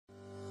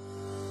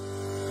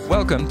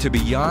Welcome to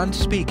Beyond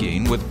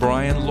Speaking with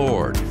Brian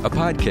Lord, a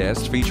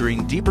podcast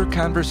featuring deeper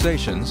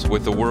conversations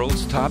with the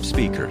world's top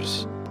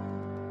speakers.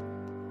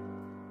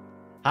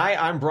 Hi,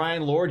 I'm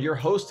Brian Lord, your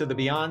host of the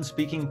Beyond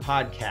Speaking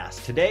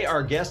podcast. Today,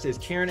 our guest is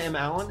Karen M.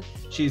 Allen.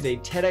 She's a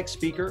TEDx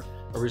speaker,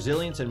 a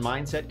resilience and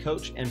mindset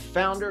coach, and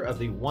founder of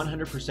the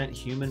 100%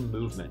 Human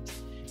Movement.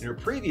 In her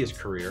previous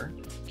career,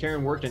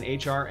 Karen worked in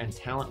HR and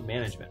talent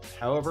management.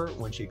 However,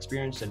 when she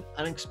experienced an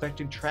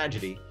unexpected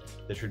tragedy,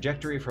 the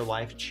trajectory of her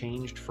life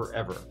changed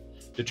forever.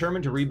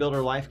 Determined to rebuild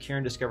her life,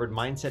 Karen discovered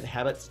mindset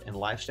habits and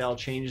lifestyle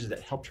changes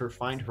that helped her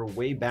find her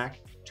way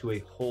back to a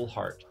whole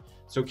heart.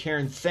 So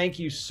Karen, thank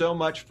you so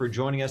much for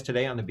joining us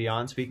today on the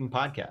Beyond Speaking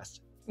podcast.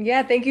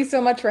 Yeah, thank you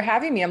so much for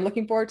having me. I'm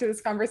looking forward to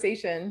this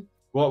conversation.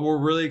 Well, we're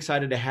really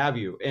excited to have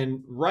you.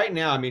 And right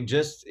now,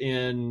 just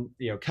in,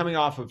 coming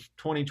off of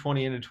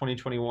 2020 into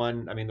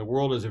 2021, the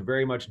world is a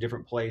very much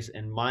different place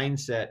and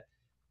mindset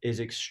is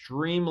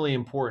extremely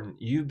important.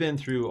 You've been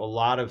through a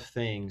lot of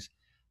things.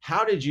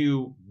 How did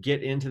you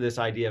get into this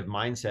idea of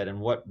mindset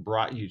and what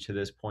brought you to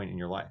this point in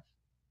your life?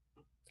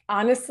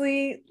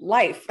 Honestly,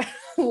 life.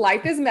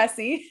 Life is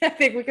messy. I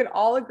think we can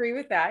all agree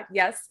with that.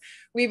 Yes,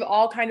 we've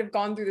all kind of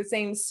gone through the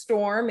same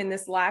storm in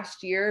this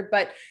last year,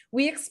 but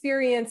we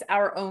experience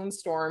our own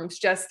storms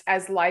just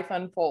as life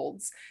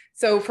unfolds.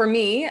 So for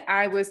me,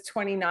 I was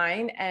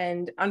 29,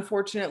 and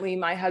unfortunately,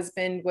 my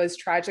husband was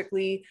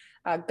tragically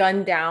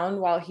gunned down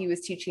while he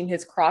was teaching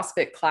his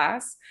CrossFit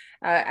class.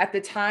 At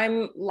the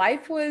time,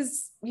 life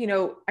was,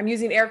 I'm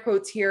using air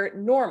quotes here,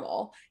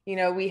 normal.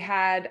 We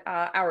had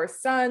our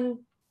son.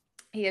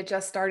 He had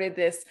just started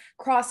this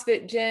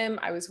CrossFit gym.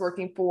 I was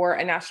working for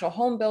a national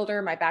home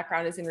builder. My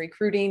background is in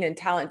recruiting and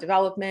talent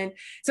development.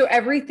 So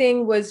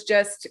everything was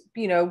just,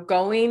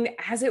 going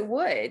as it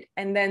would.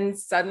 And then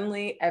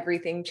suddenly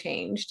everything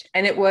changed.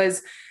 And it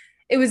was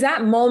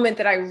that moment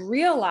that I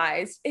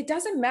realized it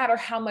doesn't matter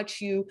how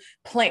much you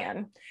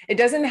plan. It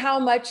doesn't how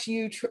much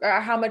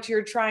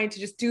you're trying to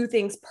just do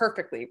things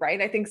perfectly, right?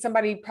 I think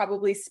somebody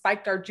probably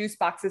spiked our juice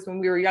boxes when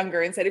we were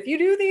younger and said, if you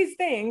do these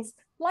things,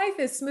 life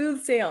is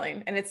smooth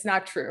sailing. And it's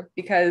not true,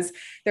 because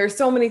there's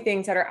so many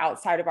things that are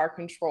outside of our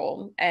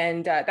control.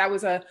 And that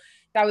was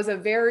a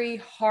very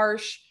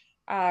harsh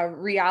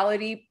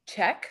reality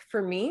check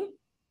for me.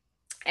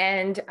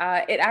 And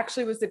it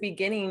actually was the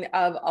beginning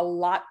of a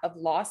lot of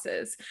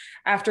losses.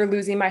 After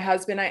losing my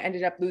husband, I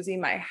ended up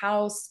losing my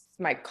house,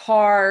 my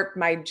car,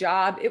 my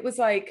job. It was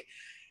like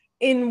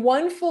in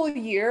one full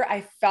year,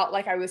 I felt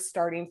like I was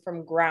starting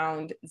from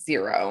ground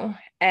zero.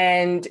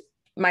 And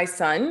my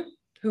son,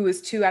 who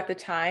was 2 at the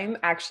time,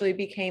 actually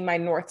became my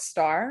North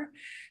Star,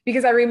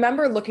 because I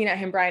remember looking at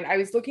him, Brian. I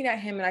was looking at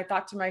him and I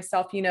thought to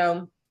myself,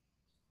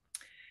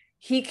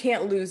 he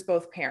can't lose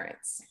both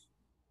parents.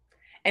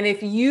 And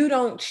if you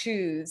don't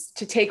choose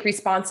to take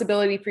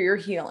responsibility for your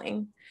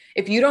healing,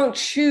 if you don't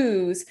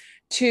choose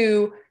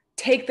to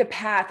take the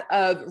path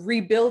of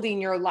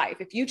rebuilding your life,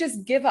 if you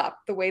just give up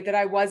the way that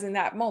I was in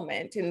that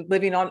moment, and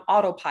living on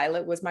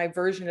autopilot was my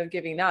version of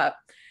giving up,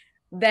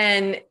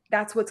 then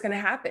that's what's going to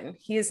happen.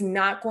 He is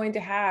not going to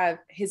have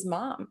his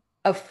mom,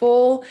 a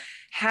full,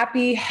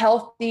 happy,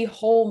 healthy,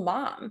 whole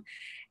mom.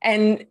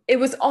 And it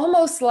was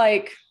almost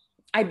like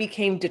I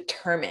became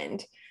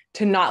determined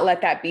to not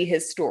let that be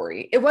his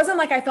story. It wasn't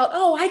like I felt,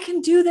 oh, I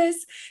can do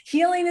this.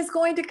 Healing is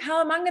going to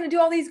come. I'm going to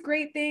do all these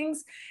great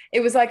things.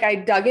 It was like I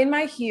dug in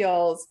my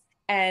heels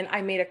and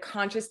I made a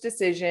conscious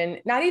decision,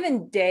 not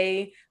even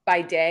day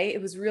by day.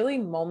 It was really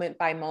moment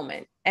by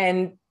moment.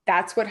 And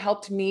that's what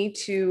helped me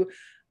to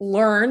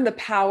learn the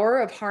power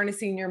of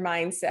harnessing your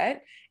mindset.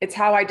 It's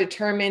how I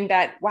determined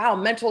that, wow,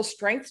 mental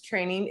strength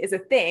training is a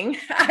thing.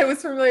 I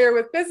was familiar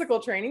with physical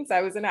training, so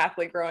I was an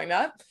athlete growing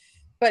up.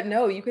 But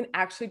no, you can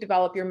actually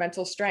develop your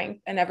mental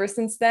strength. And ever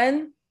since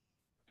then,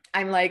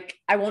 I'm like,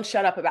 I won't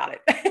shut up about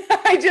it.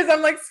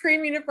 I'm like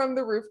screaming it from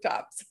the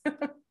rooftops.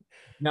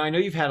 Now, I know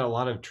you've had a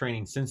lot of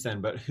training since then,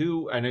 but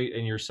I know,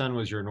 and your son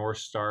was your North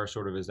Star,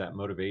 sort of as that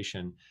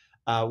motivation.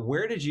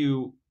 Where did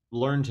you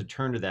learn to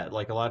turn to that?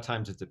 Like a lot of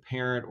times it's a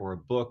parent or a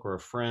book or a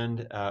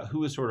friend. Who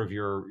was sort of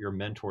your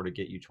mentor to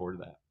get you toward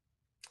that?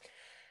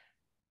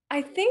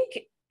 I think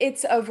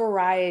it's a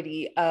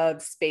variety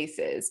of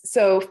spaces.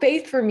 So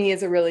faith for me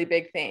is a really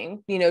big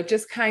thing,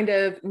 just kind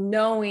of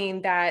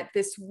knowing that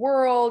this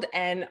world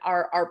and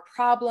our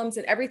problems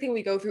and everything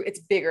we go through,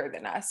 it's bigger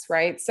than us,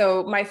 right?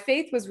 So my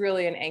faith was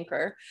really an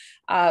anchor.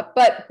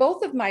 But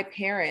both of my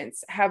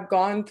parents have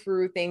gone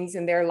through things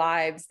in their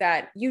lives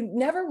that you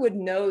never would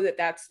know that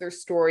that's their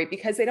story,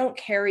 because they don't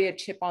carry a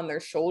chip on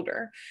their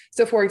shoulder.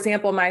 So for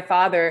example, my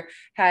father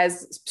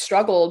has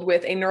struggled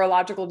with a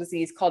neurological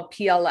disease called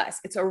PLS.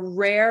 It's a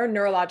rare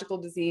neurological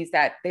disease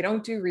that they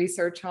don't do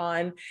research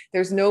on.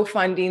 There's no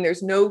funding,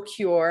 there's no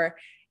cure.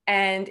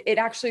 And it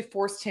actually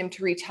forced him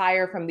to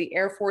retire from the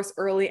Air Force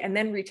early and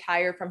then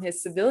retire from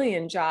his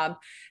civilian job.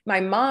 My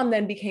mom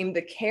then became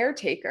the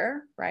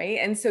caretaker, right?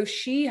 And so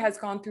she has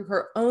gone through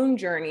her own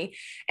journey,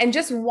 and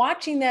just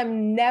watching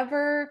them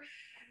never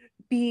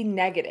be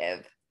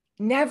negative,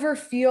 never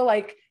feel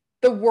like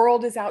the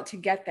world is out to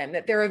get them,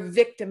 that they're a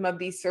victim of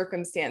these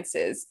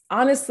circumstances.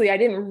 Honestly, I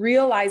didn't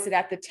realize it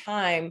at the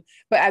time,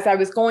 but as I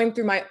was going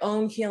through my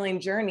own healing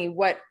journey,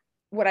 what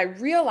I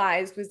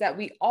realized was that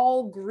we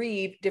all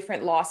grieve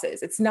different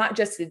losses. It's not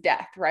just a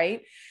death,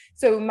 right?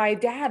 So my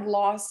dad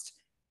lost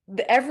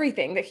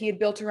everything that he had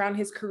built around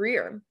his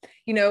career,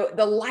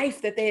 the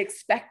life that they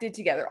expected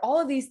together,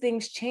 all of these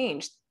things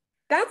changed.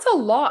 That's a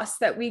loss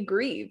that we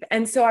grieve.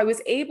 And so I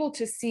was able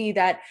to see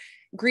that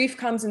grief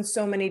comes in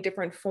so many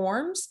different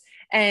forms.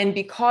 And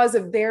because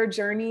of their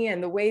journey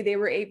and the way they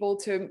were able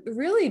to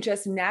really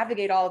just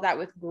navigate all of that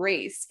with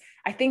grace,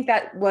 I think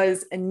that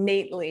was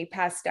innately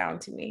passed down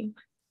to me.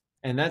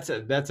 And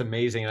that's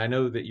amazing. And I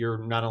know that you're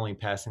not only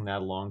passing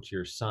that along to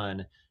your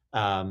son,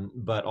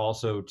 but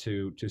also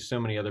to so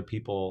many other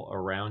people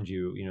around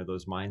you,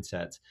 those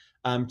mindsets.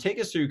 Take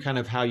us through kind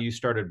of how you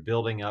started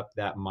building up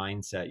that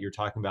mindset. You're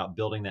talking about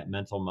building that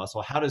mental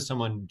muscle. How does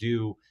someone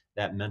do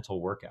that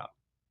mental workout?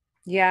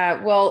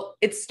 Yeah, well,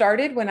 it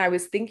started when I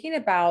was thinking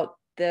about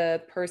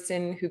the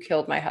person who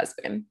killed my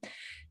husband.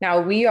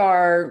 Now we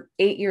are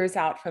 8 years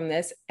out from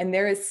this, and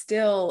there is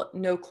still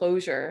no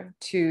closure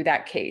to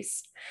that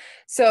case.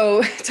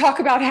 So talk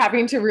about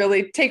having to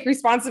really take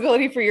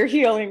responsibility for your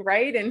healing,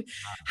 right? And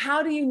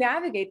how do you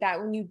navigate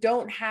that when you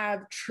don't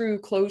have true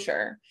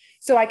closure?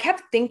 So I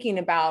kept thinking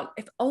about,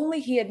 if only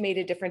he had made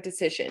a different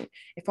decision,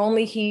 if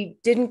only he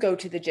didn't go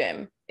to the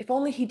gym, if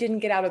only he didn't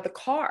get out of the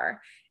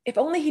car, if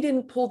only he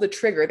didn't pull the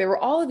trigger. There were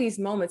all of these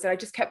moments that I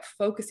just kept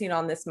focusing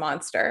on this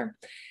monster.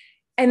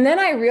 And then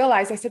I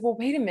realized, I said, well,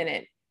 wait a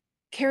minute,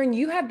 Karen,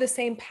 you have the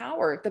same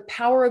power, the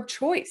power of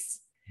choice.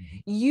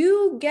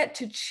 You get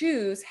to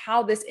choose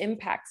how this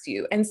impacts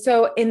you. And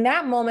so in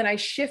that moment, I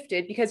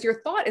shifted, because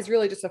your thought is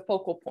really just a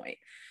focal point.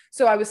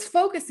 So I was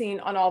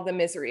focusing on all the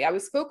misery. I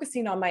was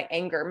focusing on my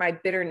anger, my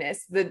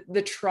bitterness,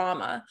 the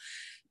trauma,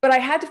 but I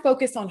had to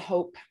focus on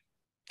hope.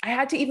 I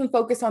had to even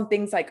focus on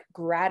things like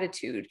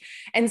gratitude.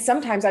 And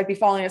sometimes I'd be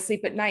falling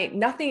asleep at night.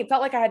 It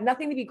felt like I had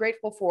nothing to be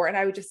grateful for. And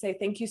I would just say,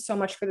 thank you so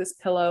much for this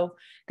pillow.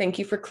 Thank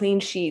you for clean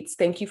sheets.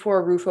 Thank you for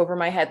a roof over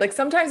my head. Like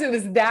sometimes it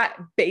was that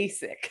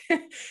basic.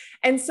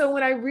 And so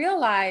when I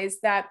realized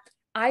that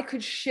I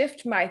could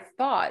shift my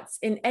thoughts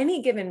in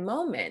any given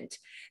moment,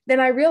 then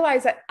I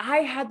realized that I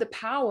had the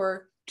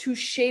power to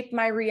shape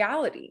my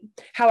reality,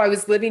 how I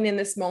was living in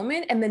this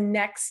moment and the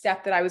next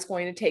step that I was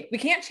going to take. We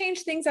can't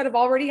change things that have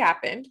already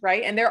happened,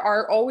 right? And there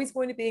are always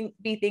going to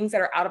be things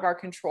that are out of our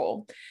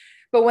control.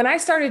 But when I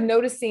started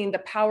noticing the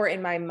power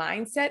in my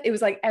mindset, it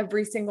was like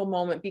every single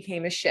moment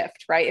became a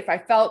shift, right? If I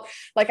felt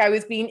like I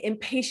was being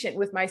impatient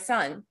with my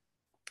son,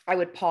 I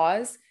would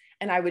pause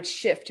and I would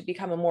shift to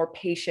become a more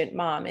patient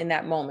mom in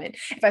that moment.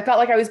 If I felt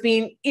like I was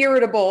being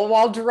irritable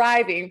while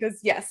driving, because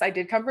yes, I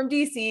did come from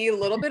DC, a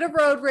little bit of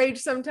road rage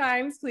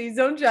sometimes, please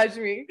don't judge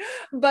me.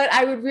 But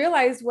I would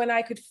realize when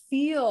I could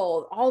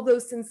feel all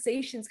those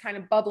sensations kind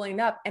of bubbling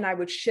up, and I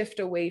would shift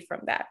away from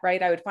that,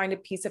 right? I would find a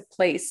piece of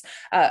place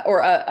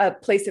or a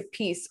place of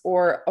peace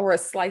or a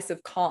slice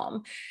of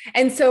calm.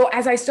 And so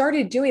as I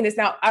started doing this,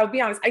 now I'll be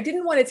honest, I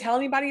didn't want to tell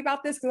anybody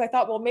about this because I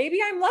thought, well, maybe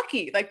I'm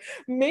lucky. Like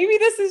maybe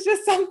this is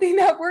just something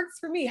that works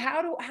for me.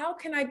 How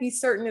can I be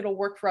certain it'll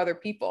work for other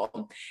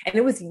people? And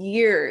it was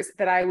years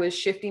that I was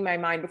shifting my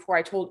mind before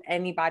I told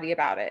anybody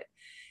about it.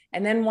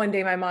 And then one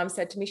day my mom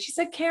said to me, she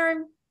said,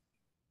 Karen,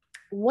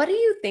 what do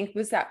you think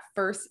was that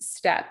first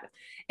step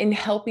in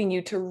helping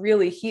you to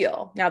really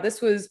heal? Now,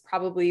 this was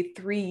probably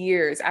 3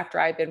 years after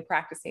I'd been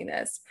practicing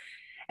this.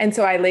 And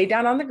so I lay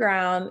down on the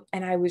ground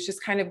and I was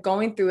just kind of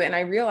going through it. And I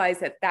realized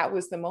that that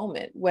was the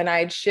moment when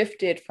I'd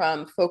shifted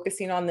from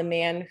focusing on the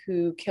man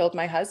who killed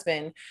my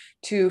husband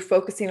to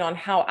focusing on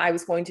how I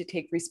was going to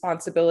take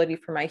responsibility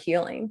for my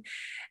healing.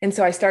 And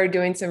so I started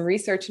doing some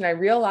research and I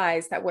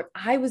realized that what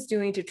I was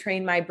doing to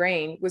train my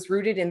brain was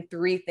rooted in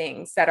 3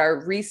 things that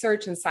are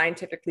research and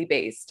scientifically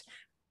based: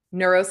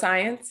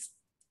 neuroscience,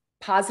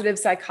 positive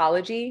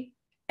psychology,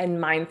 and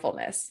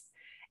mindfulness.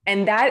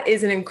 And that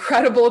is an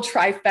incredible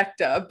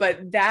trifecta,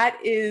 but that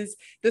is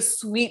the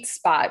sweet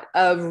spot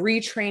of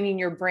retraining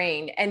your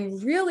brain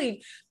and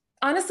really,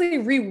 honestly,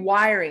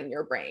 rewiring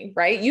your brain,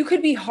 right? You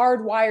could be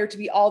hardwired to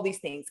be all these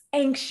things: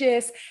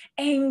 anxious,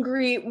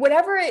 angry,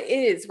 whatever it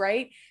is,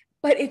 right?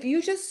 But if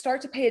you just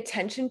start to pay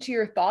attention to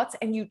your thoughts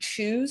and you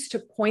choose to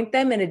point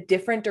them in a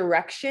different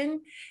direction,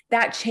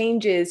 that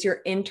changes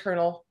your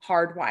internal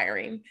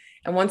hardwiring.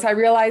 And once I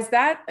realized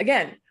that,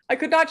 again, I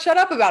could not shut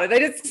up about it. I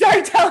just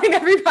started telling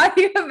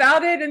everybody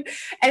about it.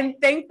 And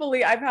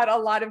thankfully, I've had a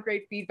lot of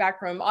great feedback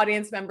from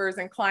audience members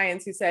and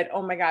clients who said,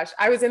 oh my gosh,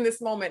 I was in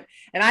this moment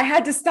and I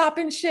had to stop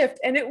and shift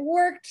and it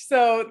worked.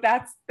 So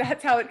that's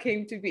how it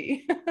came to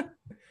be.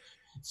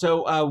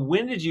 So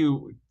when did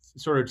you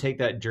sort of take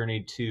that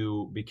journey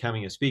to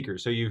becoming a speaker?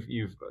 So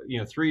you've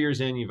 3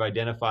 years in, you've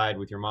identified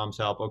with your mom's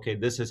help, okay,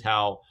 this is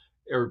how,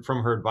 or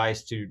from her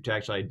advice to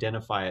actually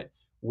identify it.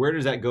 Where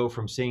does that go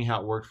from seeing how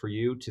it worked for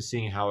you to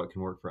seeing how it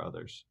can work for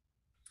others?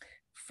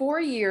 4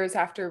 years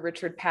after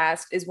Richard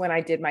passed is when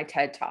I did my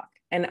TED Talk.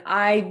 And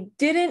I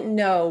didn't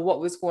know what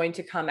was going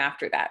to come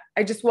after that.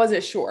 I just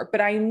wasn't sure,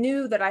 but I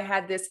knew that I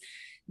had this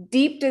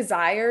deep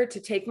desire to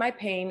take my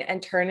pain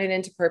and turn it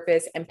into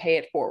purpose and pay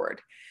it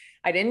forward.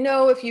 I didn't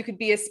know if you could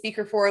be a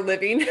speaker for a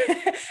living.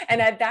 And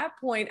at that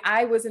point,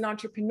 I was an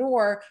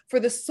entrepreneur for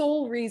the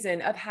sole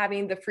reason of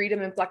having the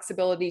freedom and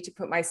flexibility to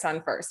put my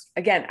son first.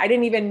 Again, I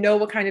didn't even know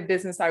what kind of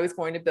business I was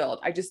going to build.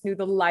 I just knew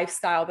the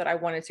lifestyle that I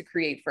wanted to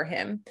create for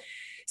him.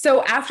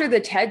 So after the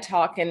TED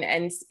Talk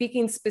and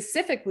speaking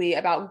specifically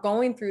about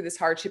going through this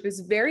hardship, is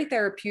very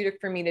therapeutic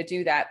for me to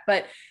do that.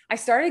 But I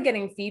started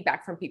getting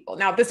feedback from people.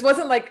 Now, this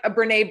wasn't like a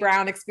Brene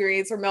Brown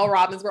experience or Mel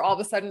Robbins where all of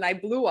a sudden I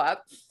blew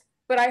up.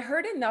 But I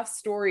heard enough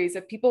stories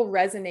of people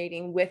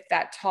resonating with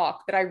that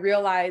talk that I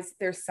realized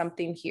there's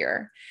something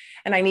here.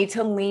 And I need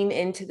to lean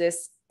into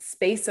this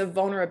space of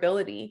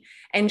vulnerability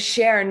and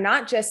share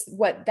not just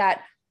what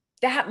that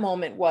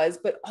moment was,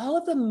 but all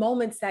of the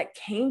moments that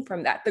came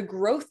from that, the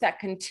growth that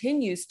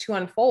continues to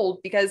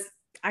unfold because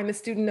I'm a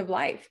student of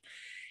life.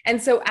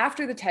 And so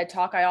after the TED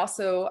Talk, I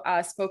also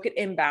spoke at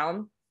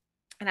Inbound.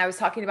 And I was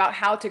talking about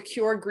how to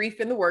cure grief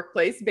in the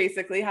workplace.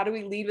 Basically, how do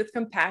we lead with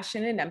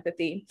compassion and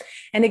empathy?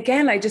 And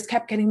again, I just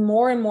kept getting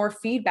more and more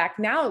feedback.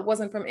 Now it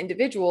wasn't from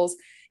individuals,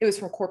 it was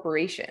from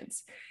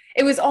corporations.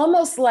 It was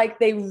almost like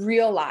they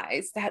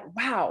realized that,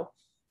 wow,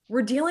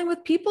 we're dealing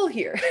with people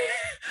here.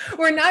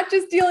 We're not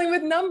just dealing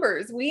with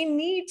numbers. We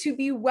need to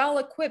be well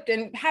equipped.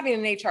 And having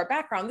an HR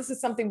background, this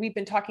is something we've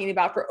been talking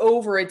about for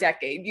over a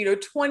decade,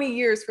 20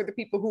 years for the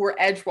people who were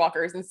edge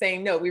walkers and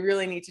saying, no, we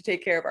really need to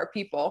take care of our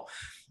people.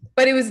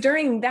 But it was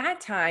during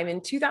that time in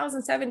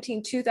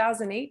 2017,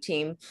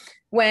 2018,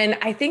 when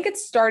I think it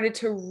started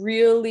to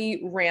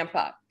really ramp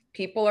up.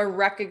 People are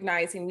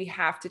recognizing we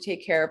have to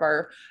take care of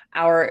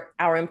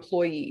our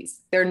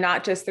employees. They're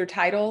not just their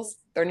titles.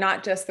 They're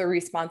not just their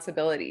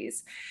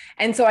responsibilities.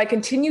 And so I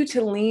continue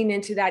to lean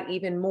into that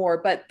even more.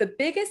 But the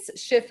biggest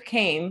shift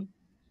came,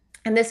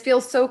 and this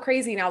feels so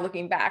crazy now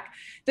looking back,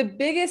 the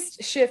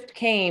biggest shift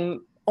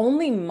came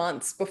only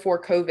months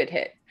before COVID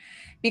hit,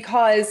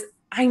 because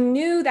I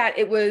knew that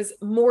it was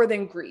more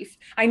than grief.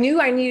 I knew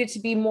I needed to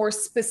be more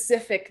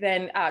specific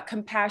than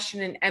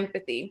compassion and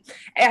empathy.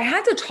 I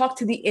had to talk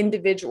to the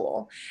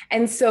individual.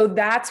 And so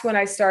that's when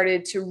I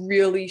started to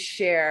really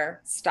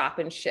share Stop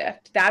and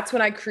Shift. That's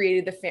when I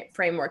created the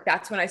framework.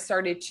 That's when I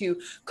started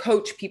to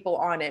coach people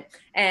on it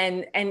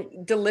and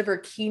deliver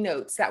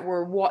keynotes that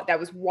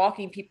was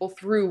walking people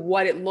through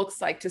what it looks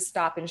like to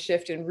stop and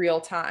shift in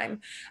real time.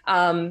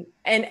 And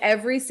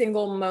every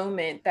single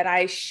moment that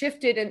I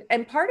shifted,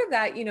 and part of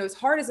that, as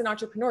hard as an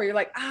entrepreneur, you're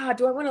like,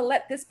 do I want to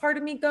let this part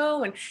of me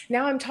go? And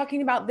now I'm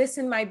talking about this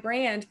in my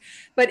brand,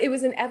 but it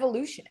was an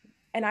evolution.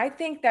 And I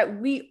think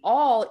that we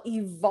all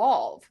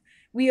evolve.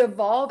 We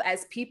evolve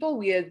as people,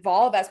 we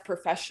evolve as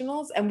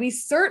professionals, and we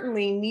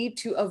certainly need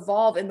to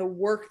evolve in the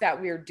work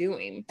that we're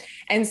doing.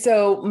 And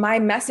so my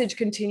message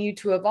continued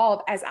to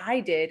evolve as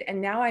I did.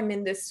 And now I'm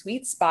in this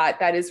sweet spot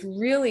that is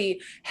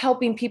really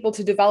helping people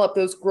to develop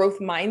those growth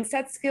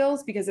mindset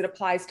skills, because it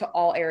applies to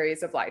all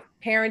areas of life: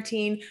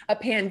 parenting, a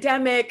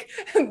pandemic,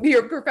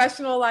 your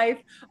professional life,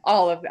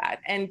 all of that.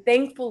 And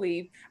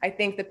thankfully, I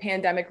think the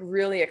pandemic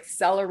really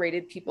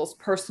accelerated people's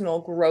personal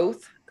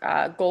growth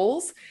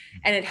goals,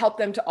 and it helped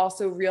them to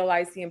also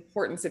realize the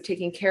importance of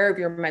taking care of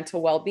your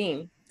mental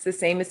well-being. It's the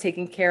same as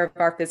taking care of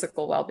our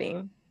physical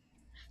well-being.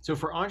 So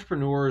for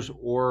entrepreneurs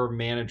or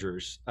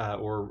managers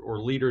or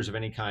leaders of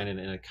any kind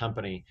in a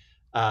company,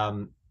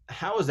 how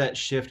has that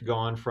shift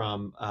gone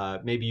from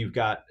maybe you've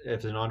got,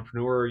 if an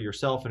entrepreneur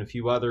yourself and a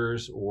few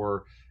others,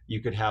 or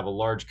you could have a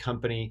large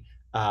company,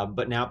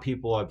 but now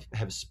people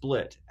have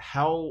split.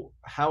 How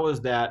is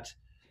that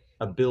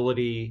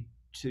ability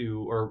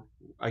to, or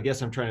I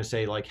guess I'm trying to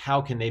say, like,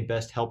 how can they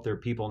best help their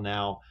people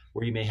now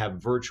where you may have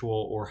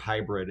virtual or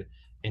hybrid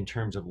in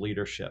terms of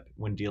leadership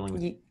when dealing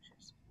with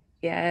issues?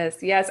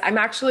 Yes. I'm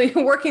actually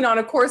working on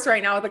a course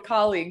right now with a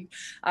colleague.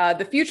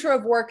 The future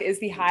of work is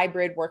the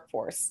hybrid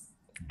workforce.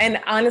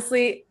 And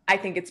honestly, I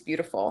think it's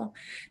beautiful,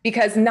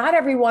 because not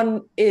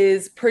everyone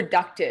is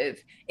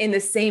productive in the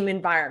same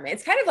environment.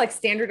 It's kind of like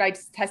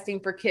standardized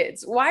testing for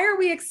kids. Why are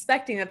we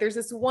expecting that there's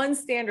this one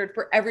standard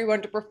for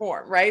everyone to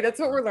perform, right? That's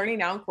what we're learning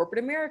now in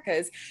corporate America,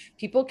 is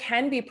people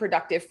can be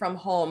productive from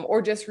home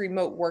or just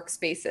remote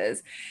workspaces.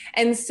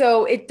 And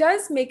so it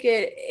does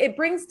it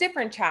brings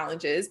different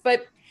challenges,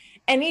 but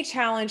any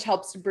challenge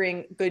helps to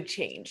bring good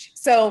change.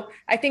 So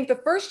I think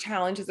the first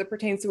challenge, as it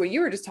pertains to what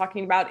you were just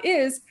talking about,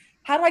 is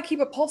how do I keep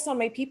a pulse on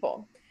my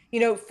people?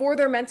 For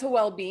their mental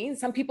well-being.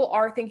 Some people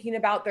are thinking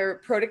about their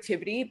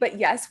productivity, but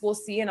yes, we'll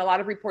see, and a lot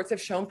of reports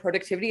have shown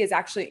productivity has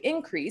actually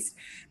increased,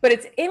 but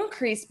it's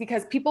increased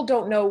because people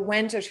don't know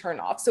when to turn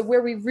off. So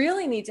where we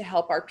really need to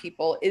help our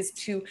people is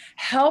to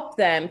help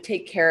them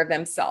take care of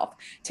themselves,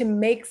 to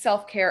make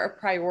self-care a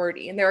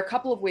priority. And there are a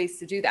couple of ways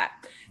to do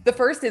that. The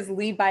first is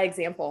lead by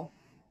example.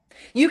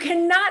 You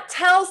cannot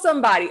tell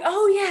somebody,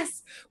 oh,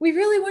 yes, we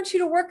really want you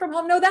to work from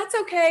home. No, that's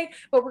okay,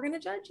 but we're going to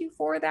judge you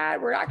for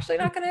that. We're actually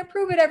not going to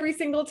approve it every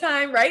single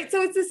time, right?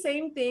 So it's the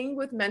same thing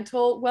with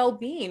mental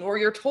well-being or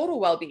your total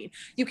well-being.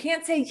 You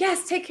can't say,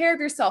 yes, take care of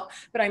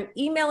yourself, but I'm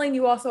emailing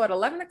you also at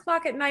 11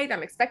 o'clock at night.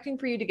 I'm expecting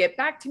for you to get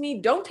back to me.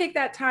 Don't take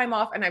that time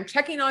off. And I'm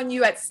checking on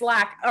you at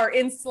Slack or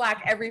in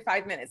Slack every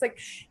 5 minutes. Like,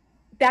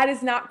 that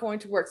is not going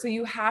to work. So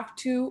you have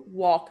to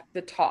walk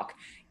the talk.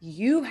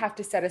 You have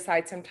to set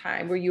aside some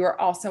time where you are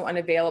also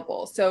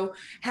unavailable. So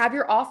have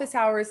your office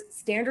hours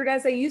standard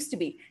as they used to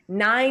be,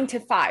 9 to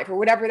 5, or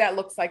whatever that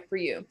looks like for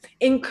you.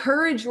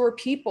 Encourage your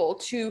people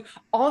to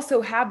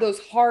also have those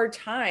hard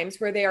times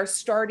where they are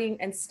starting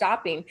and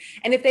stopping.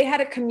 And if they had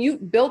a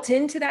commute built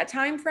into that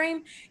time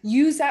frame,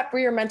 use that for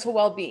your mental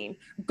well-being.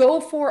 Go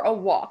for a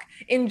walk,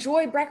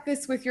 enjoy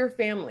breakfast with your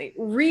family,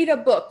 read a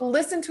book,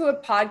 listen to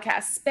a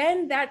podcast,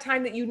 spend that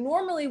time that you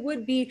normally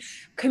would be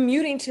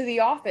commuting to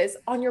the office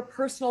on your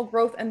personal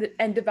growth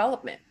and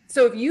development.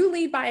 So if you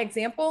lead by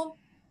example,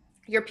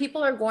 your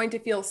people are going to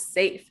feel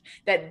safe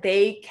that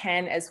they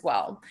can as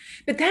well.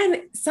 But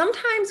then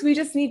sometimes we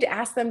just need to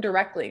ask them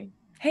directly,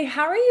 hey,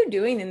 how are you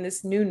doing in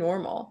this new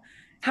normal?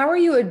 How are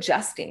you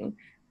adjusting?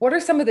 What are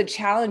some of the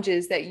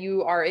challenges that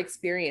you are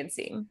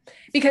experiencing?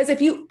 Because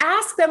if you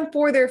ask them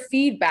for their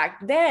feedback,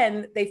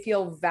 then they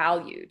feel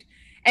valued.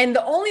 And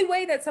the only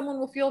way that someone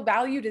will feel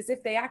valued is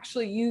if they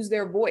actually use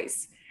their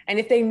voice and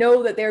if they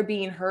know that they're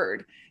being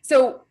heard.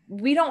 So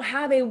we don't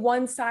have a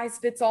one size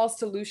fits all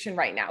solution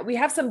right now. We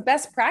have some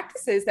best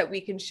practices that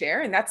we can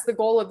share. And that's the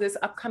goal of this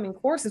upcoming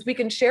course, is we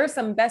can share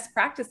some best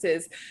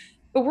practices,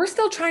 but we're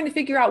still trying to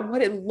figure out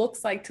what it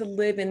looks like to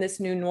live in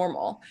this new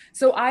normal.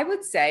 So I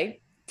would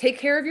say, take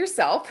care of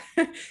yourself,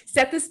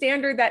 set the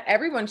standard that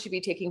everyone should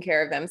be taking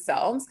care of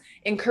themselves,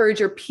 encourage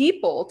your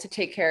people to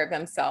take care of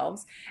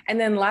themselves. And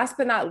then last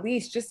but not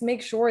least, just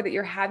make sure that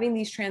you're having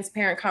these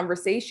transparent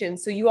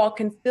conversations so you all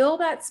can fill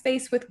that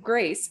space with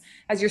grace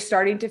as you're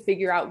starting to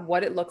figure out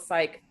what it looks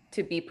like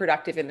to be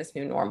productive in this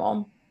new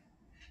normal.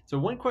 So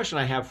one question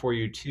I have for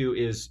you too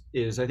is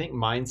I think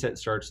mindset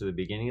starts at the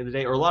beginning of the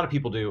day, or a lot of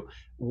people do.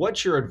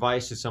 What's your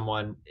advice to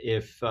someone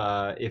if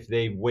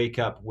they wake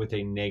up with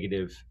a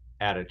negative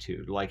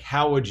attitude? Like,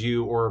 how would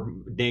you, or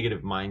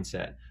negative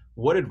mindset,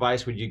 what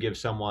advice would you give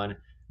someone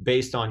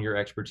based on your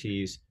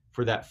expertise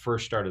for that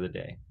first start of the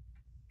day?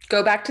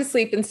 Go back to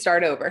sleep and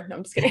start over. No,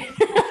 I'm just kidding.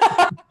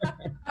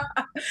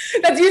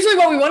 That's usually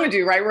what we want to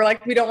do, right? We're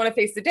like, we don't want to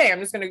face the day.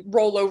 I'm just going to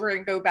roll over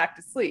and go back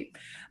to sleep.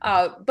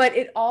 But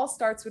it all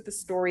starts with the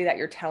story that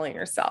you're telling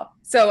yourself.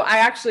 So I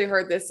actually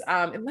heard this,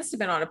 it must have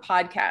been on a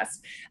podcast.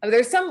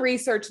 There's some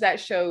research that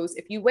shows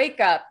if you wake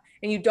up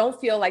and you don't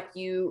feel like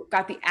you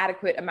got the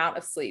adequate amount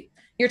of sleep,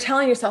 you're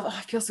telling yourself, oh,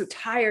 I feel so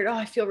tired. Oh,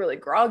 I feel really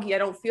groggy. I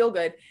don't feel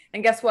good.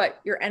 And guess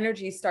what? Your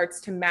energy starts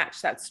to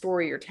match that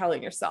story you're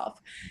telling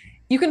yourself.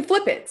 You can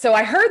flip it. So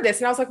I heard this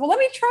and I was like, well, let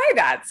me try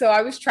that. So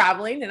I was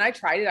traveling and I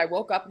tried it. I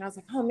woke up and I was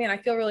like, oh man, I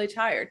feel really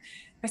tired.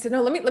 I said,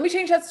 no, let me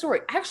change that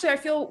story. Actually, I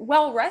feel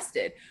well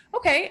rested.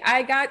 Okay.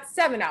 I got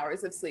 7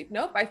 hours of sleep.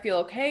 Nope. I feel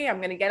okay. I'm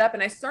going to get up.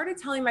 And I started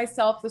telling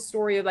myself the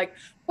story of like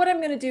what I'm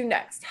going to do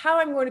next, how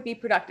I'm going to be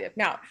productive.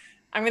 Now,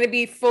 I'm going to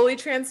be fully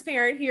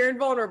transparent here and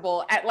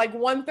vulnerable. At like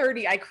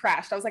 1:30, I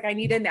crashed. I was like, I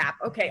need a nap.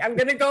 Okay. I'm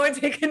going to go and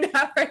take a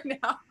nap right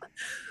now.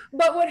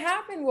 But what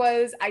happened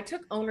was I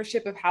took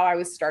ownership of how I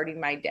was starting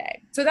my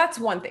day. So that's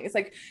one thing. It's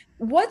like,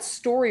 what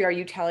story are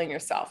you telling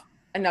yourself?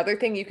 Another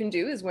thing you can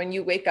do is when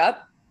you wake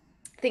up,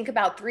 think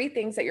about 3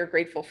 things that you're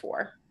grateful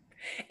for.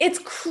 It's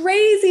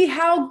crazy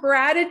how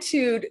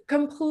gratitude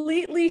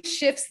completely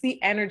shifts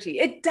the energy.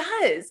 It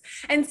does.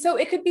 And so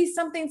it could be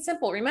something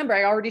simple. Remember,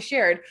 I already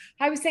shared,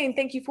 I was saying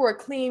thank you for a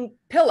clean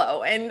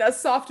pillow and a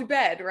soft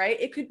bed, right?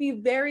 It could be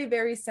very,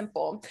 very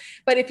simple.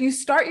 But if you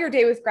start your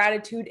day with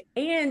gratitude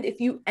and if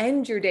you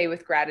end your day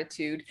with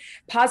gratitude,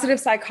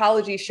 positive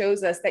psychology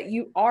shows us that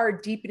you are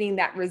deepening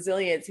that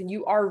resilience and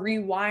you are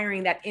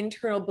rewiring that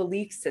internal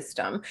belief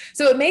system.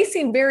 So it may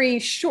seem very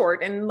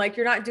short and like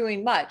you're not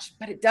doing much,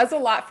 but it does a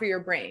lot for your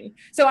brain.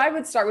 So I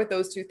would start with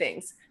those 2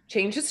 things.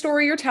 Change the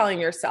story you're telling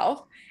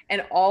yourself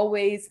and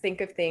always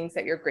think of things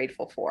that you're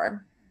grateful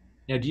for.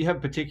 Now, do you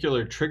have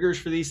particular triggers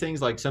for these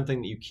things, like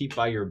something that you keep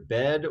by your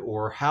bed,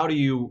 or how do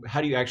you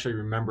actually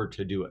remember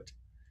to do it?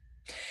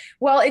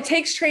 Well, it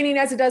takes training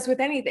as it does with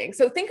anything.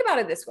 So think about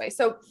it this way.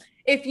 So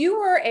if you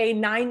were a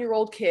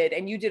 9-year-old kid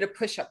and you did a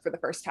push-up for the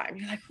first time,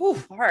 you're like,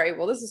 "Ooh, all right,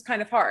 well, this is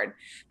kind of hard."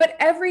 But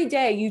every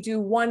day you do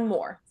 1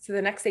 more. So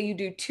the next day you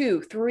do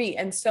 2, 3,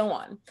 and so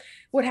on.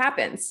 What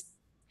happens?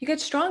 You get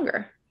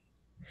stronger.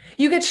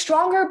 You get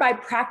stronger by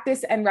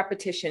practice and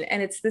repetition.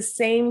 And it's the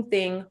same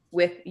thing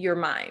with your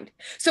mind.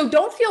 So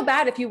don't feel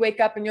bad if you wake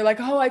up and you're like,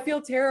 oh, I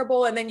feel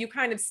terrible. And then you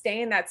kind of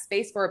stay in that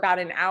space for about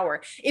an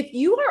hour. If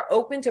you are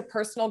open to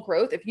personal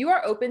growth, if you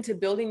are open to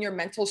building your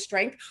mental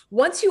strength,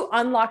 once you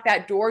unlock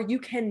that door, you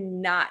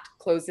cannot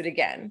close it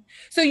again.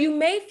 So you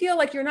may feel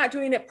like you're not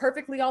doing it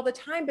perfectly all the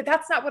time, but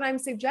that's not what I'm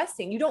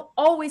suggesting. You don't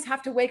always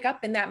have to wake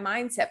up in that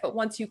mindset. But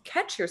once you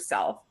catch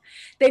yourself,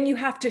 then you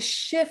have to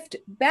shift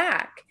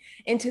back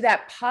into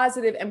that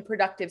positive and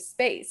productive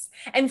space.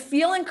 And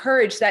feel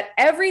encouraged that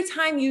every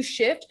time you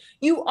shift,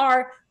 you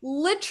are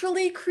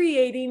literally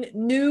creating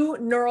new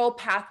neural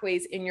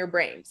pathways in your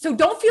brain. So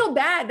don't feel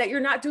bad that you're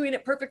not doing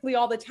it perfectly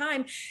all the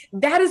time.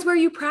 That is where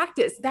you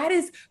practice. That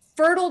is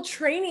fertile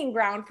training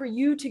ground for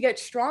you to get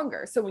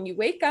stronger. So when you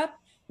wake up,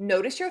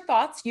 notice your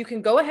thoughts. You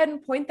can go ahead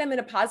and point them in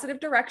a positive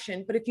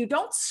direction. But if you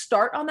don't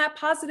start on that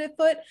positive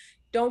foot,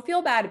 don't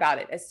feel bad about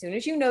it. As soon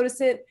as you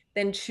notice it,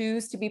 then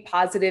choose to be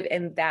positive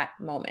in that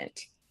moment.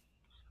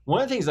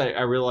 One of the things I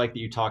really like that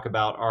you talk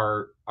about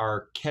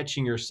are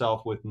catching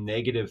yourself with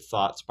negative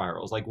thought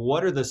spirals. Like,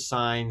 what are the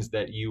signs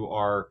that you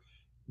are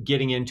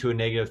getting into a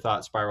negative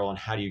thought spiral, and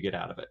how do you get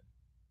out of it?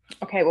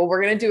 Okay, well,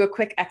 we're going to do a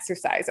quick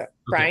exercise.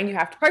 Brian, you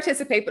have to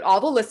participate, but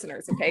all the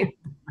listeners, okay?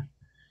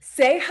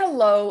 Say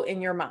hello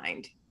in your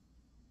mind.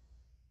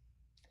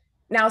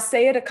 Now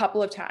say it a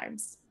couple of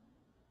times.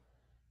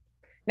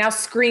 Now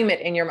scream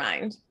it in your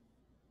mind.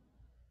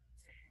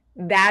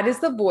 That is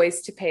the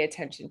voice to pay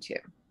attention to.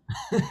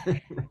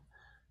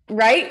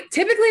 Right?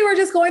 Typically, we're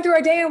just going through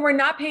our day and we're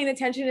not paying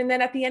attention. And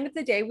then at the end of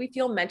the day, we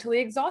feel mentally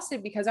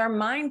exhausted because our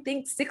mind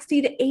thinks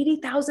 60 to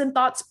 80,000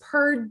 thoughts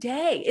per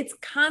day. It's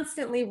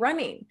constantly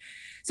running.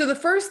 So the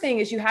first thing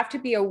is you have to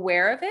be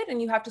aware of it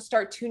and you have to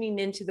start tuning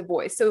into the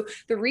voice. So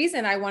the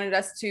reason I wanted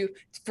us to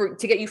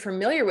get you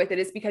familiar with it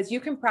is because you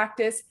can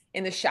practice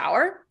in the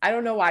shower. I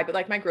don't know why, but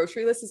like my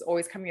grocery list is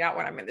always coming out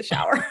when I'm in the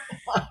shower.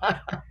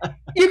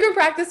 You can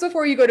practice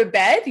before you go to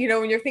bed, you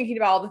know, when you're thinking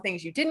about all the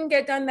things you didn't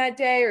get done that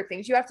day or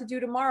things you have to do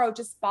tomorrow.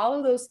 Just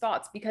follow those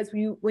thoughts, because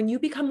when you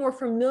become more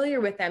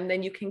familiar with them,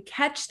 then you can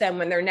catch them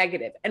when they're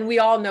negative. And we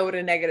all know what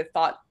a negative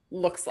thought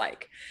looks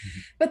like.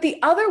 But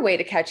the other way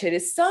to catch it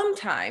is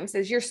sometimes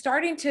as you're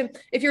starting to,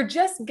 if you're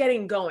just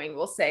getting going,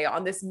 we'll say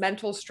on this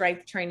mental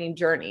strength training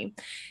journey,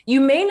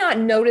 you may not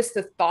notice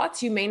the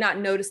thoughts, you may not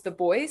notice the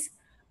voice,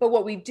 but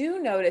what we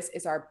do notice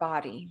is our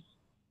body.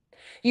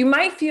 You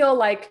might feel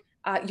like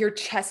your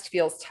chest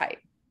feels tight.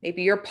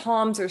 Maybe your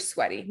palms are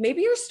sweaty.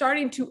 Maybe you're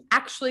starting to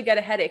actually get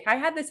a headache. I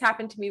had this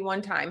happen to me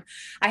one time.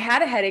 I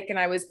had a headache and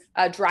I was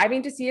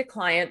driving to see a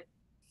client.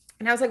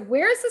 And I was like,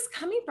 where is this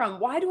coming from?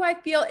 Why do I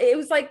feel, it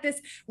was like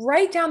this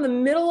right down the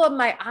middle of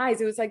my eyes.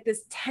 It was like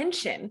this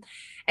tension.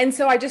 And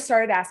so I just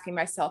started asking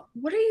myself,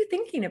 what are you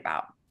thinking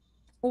about?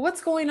 Well,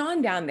 what's going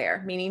on down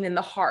there? Meaning in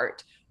the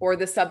heart or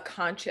the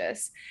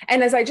subconscious.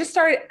 And as I just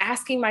started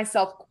asking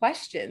myself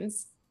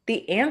questions,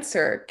 the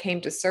answer came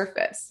to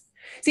surface.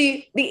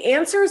 See, the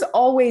answer is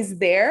always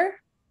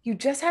there. You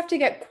just have to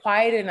get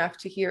quiet enough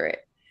to hear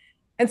it.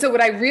 And so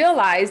what I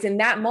realized in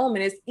that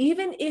moment is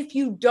even if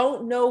you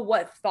don't know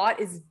what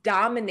thought is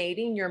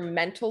dominating your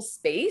mental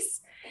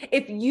space,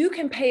 if you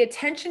can pay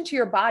attention to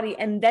your body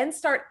and then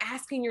start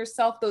asking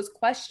yourself those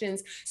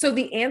questions so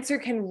the answer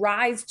can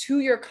rise to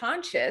your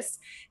conscious,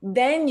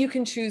 then you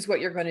can choose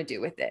what you're going to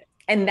do with it.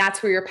 And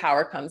that's where your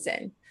power comes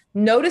in.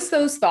 Notice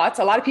those thoughts.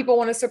 A lot of people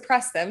want to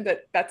suppress them,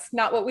 but that's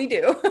not what we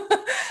do.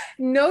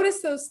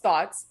 Notice those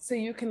thoughts so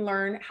you can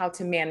learn how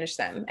to manage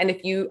them. And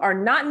if you are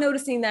not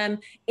noticing them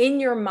in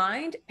your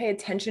mind, pay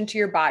attention to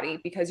your body,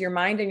 because your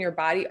mind and your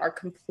body are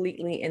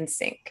completely in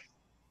sync.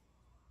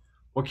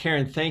 Well,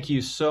 Karen, thank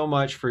you so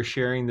much for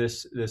sharing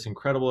this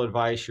incredible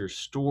advice, your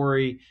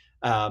story,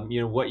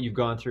 what you've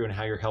gone through and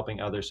how you're helping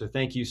others. So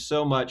thank you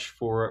so much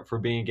for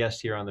being a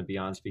guest here on the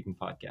Beyond Speaking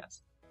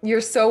podcast.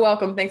 You're so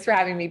welcome. Thanks for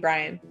having me,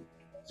 Brian.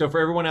 So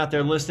for everyone out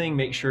there listening,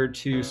 make sure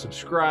to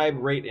subscribe,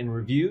 rate, and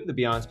review the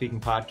Beyond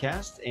Speaking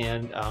podcast.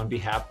 And on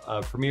behalf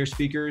of premier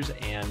speakers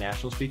and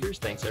national speakers,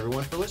 thanks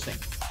everyone for listening.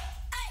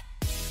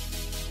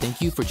 Thank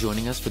you for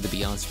joining us for the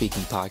Beyond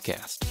Speaking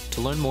podcast.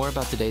 To learn more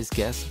about today's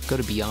guest, go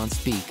to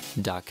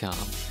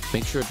BeyondSpeak.com.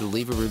 Make sure to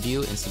leave a review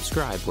and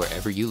subscribe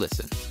wherever you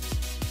listen.